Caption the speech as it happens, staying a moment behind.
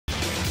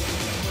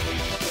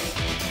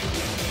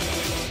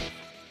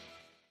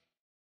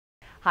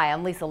Hi,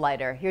 I'm Lisa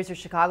Leiter. Here's your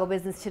Chicago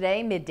Business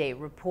Today midday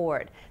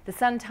report. The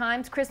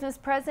Sun-Times Christmas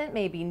present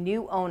may be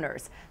new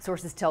owners.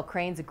 Sources tell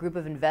Crain's a group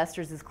of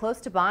investors is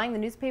close to buying the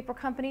newspaper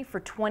company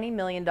for $20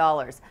 million.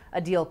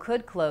 A deal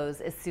could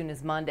close as soon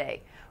as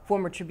Monday.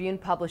 Former Tribune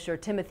publisher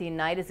Timothy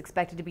Knight is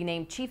expected to be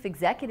named chief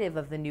executive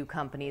of the new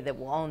company that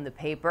will own the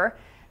paper.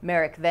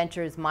 Merrick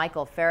Ventures'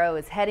 Michael Farrow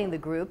is heading the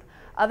group.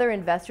 Other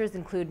investors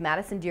include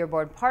Madison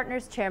Dearborn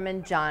Partners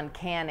chairman John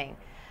Canning.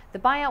 The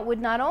buyout would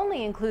not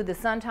only include the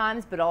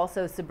Sun-Times, but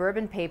also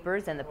Suburban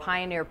Papers and the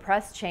Pioneer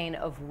Press chain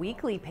of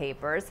weekly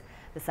papers.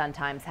 The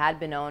Sun-Times had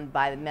been owned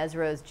by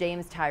Mesro's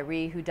James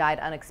Tyree, who died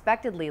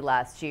unexpectedly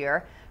last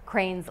year.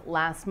 Crain's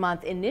last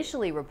month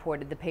initially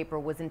reported the paper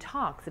was in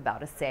talks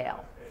about a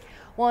sale.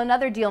 Well,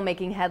 another deal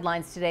making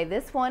headlines today,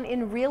 this one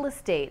in real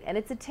estate, and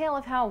it's a tale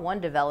of how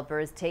one developer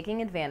is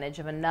taking advantage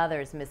of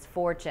another's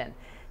misfortune.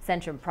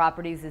 Centrum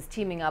Properties is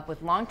teaming up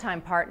with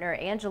longtime partner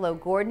Angelo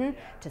Gordon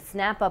to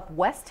snap up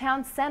West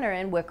Town Center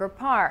in Wicker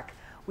Park.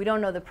 We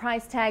don't know the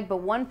price tag, but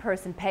one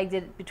person pegged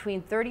it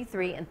between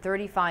 $33 and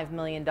 $35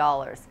 million.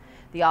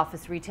 The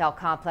office retail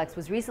complex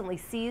was recently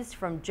seized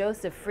from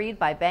Joseph Freed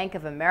by Bank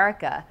of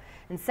America.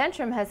 And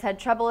Centrum has had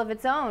trouble of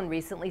its own,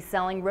 recently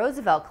selling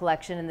Roosevelt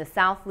Collection in the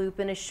South Loop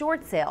in a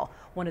short sale,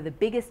 one of the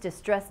biggest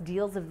distressed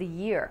deals of the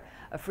year.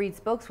 A Freed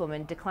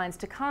spokeswoman declines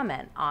to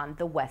comment on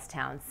the West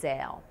Town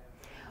sale.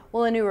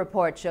 Well, a new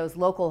report shows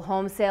local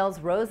home sales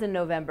rose in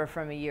November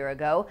from a year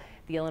ago.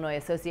 The Illinois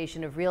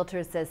Association of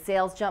Realtors says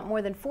sales jumped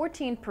more than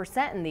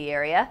 14% in the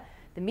area.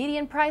 The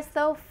median price,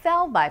 though,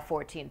 fell by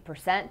 14%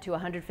 to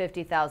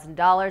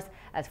 $150,000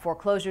 as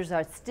foreclosures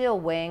are still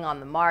weighing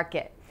on the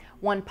market.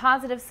 One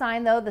positive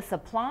sign, though, the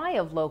supply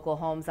of local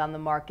homes on the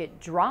market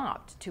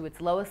dropped to its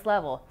lowest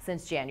level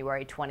since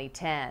January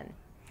 2010.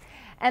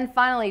 And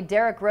finally,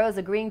 Derrick Rose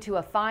agreeing to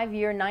a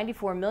 5-year,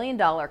 $94 million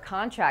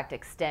contract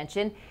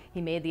extension. He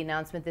made the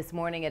announcement this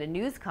morning at a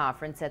news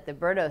conference at the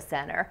Berto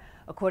Center.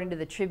 According to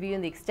the Tribune,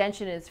 the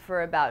extension is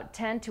for about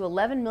 $10 to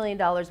 $11 million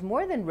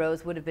more than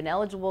Rose would have been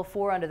eligible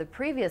for under the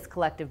previous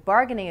collective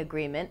bargaining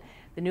agreement.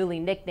 The newly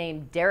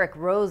nicknamed Derrick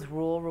Rose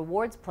rule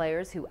rewards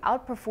players who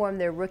outperform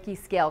their rookie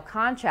scale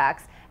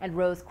contracts, and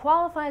Rose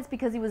qualifies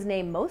because he was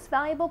named Most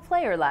Valuable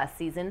Player last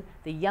season,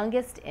 the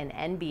youngest in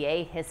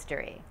NBA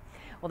history.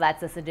 Well,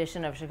 that's this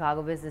edition of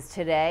Chicago Business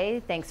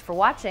Today. Thanks for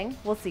watching.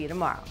 We'll see you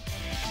tomorrow.